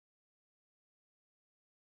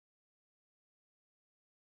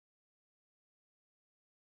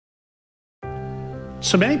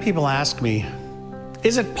So many people ask me,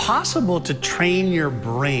 is it possible to train your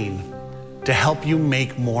brain to help you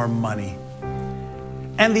make more money?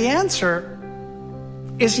 And the answer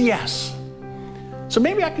is yes. So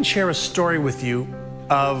maybe I can share a story with you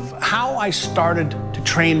of how I started to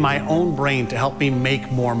train my own brain to help me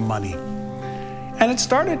make more money. And it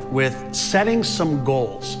started with setting some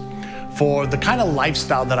goals for the kind of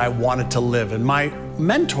lifestyle that I wanted to live. And my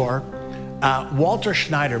mentor, Walter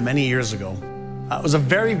Schneider, many years ago, was a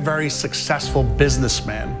very, very successful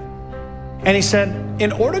businessman. And he said,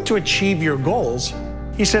 in order to achieve your goals,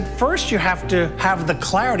 he said, first you have to have the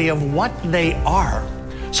clarity of what they are.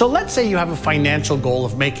 So let's say you have a financial goal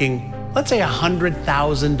of making, let's say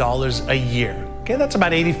 $100,000 a year. Okay, that's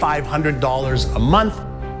about $8,500 a month,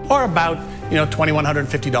 or about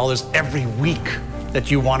 $2,150 every week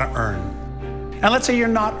that you want to earn. And let's say you're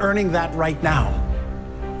not earning that right now.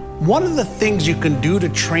 One of the things you can do to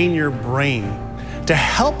train your brain to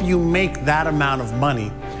help you make that amount of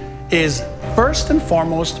money is, first and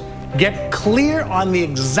foremost, get clear on the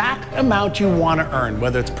exact amount you want to earn,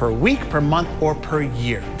 whether it's per week, per month, or per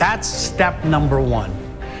year. That's step number one.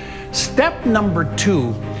 Step number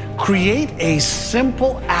two, create a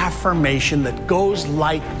simple affirmation that goes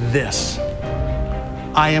like this: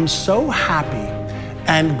 I am so happy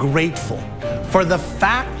and grateful for the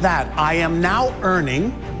fact that I am now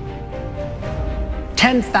earning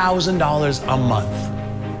 $10,000 a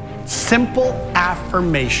month. Simple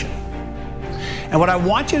affirmation. And what I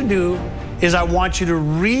want you to do is I want you to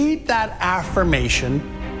read that affirmation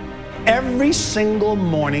every single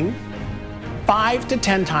morning 5 to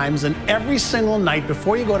 10 times, and every single night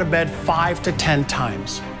before you go to bed 5 to 10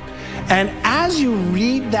 times. And as you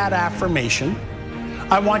read that affirmation,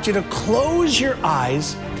 I want you to close your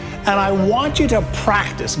eyes and I want you to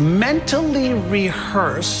practice, mentally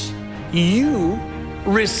rehearse you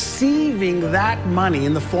receiving that money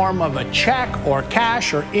in the form of a check or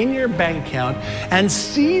cash or in your bank account, and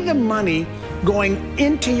see the money going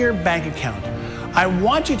into your bank account. I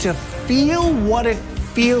want you to feel what it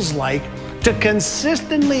feels like to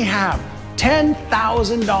consistently have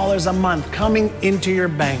 $10,000 a month coming into your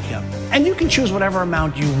bank account. And you can choose whatever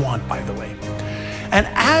amount you want, by the way. And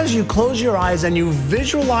as you close your eyes and you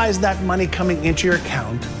visualize that money coming into your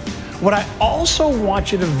account, what I also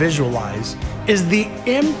want you to visualize is the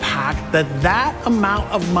impact that that amount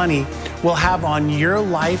of money will have on your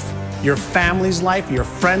life, your family's life, your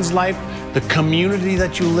friend's life, the community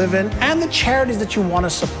that you live in, and the charities that you want to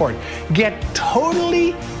support. Get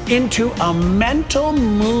totally into a mental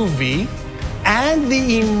movie and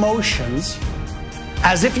the emotions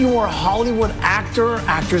as if you were a Hollywood actor or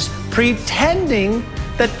actress pretending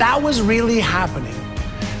that that was really happening.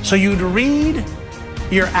 So you'd read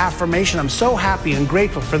your affirmation: I'm so happy and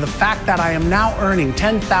grateful for the fact that I am now earning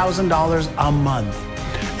 $10,000 a month.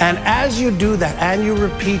 And as you do that and you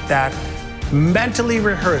repeat that, mentally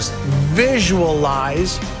rehearse,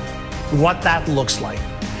 visualize what that looks like.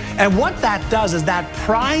 And what that does is that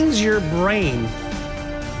primes your brain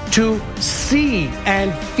to see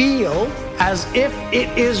and feel as if it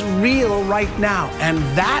is real right now. And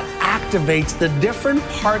that activates the different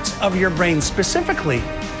parts of your brain, specifically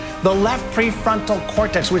the left prefrontal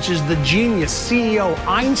cortex, which is the genius, CEO,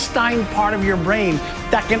 Einstein part of your brain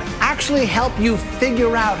that can actually help you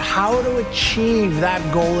figure out how to achieve that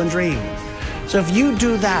goal and dream. So if you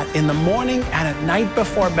do that in the morning and at night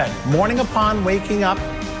before bed, morning upon waking up,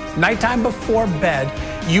 nighttime before bed,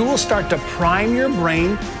 you will start to prime your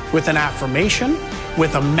brain with an affirmation,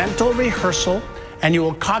 with a mental rehearsal, and you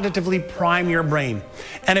will cognitively prime your brain.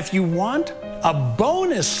 And if you want a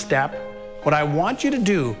bonus step, what I want you to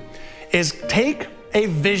do is take a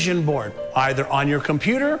vision board, either on your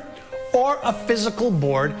computer or a physical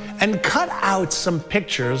board, and cut out some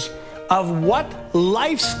pictures of what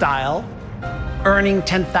lifestyle earning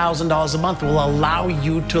 $10,000 a month will allow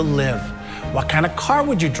you to live. What kind of car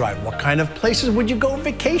would you drive? What kind of places would you go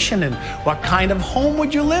vacation in? What kind of home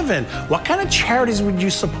would you live in? What kind of charities would you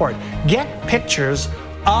support? Get pictures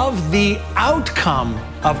of the outcome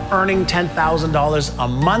of earning $10,000 a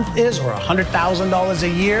month is, or $100,000 a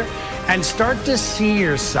year, and start to see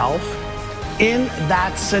yourself in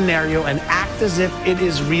that scenario and act as if it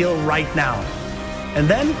is real right now. And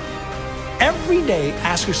then every day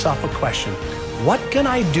ask yourself a question: what can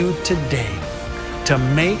I do today to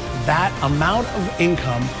make that amount of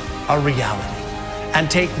income a reality? And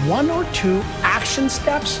take 1 or 2 action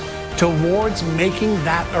steps towards making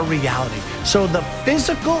that a reality. So the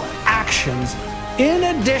physical actions, in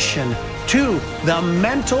addition to the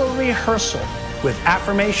mental rehearsal with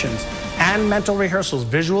affirmations and mental rehearsals,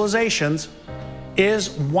 visualizations, is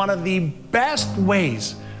one of the best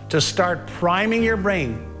ways to start priming your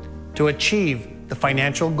brain to achieve the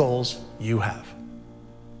financial goals you have.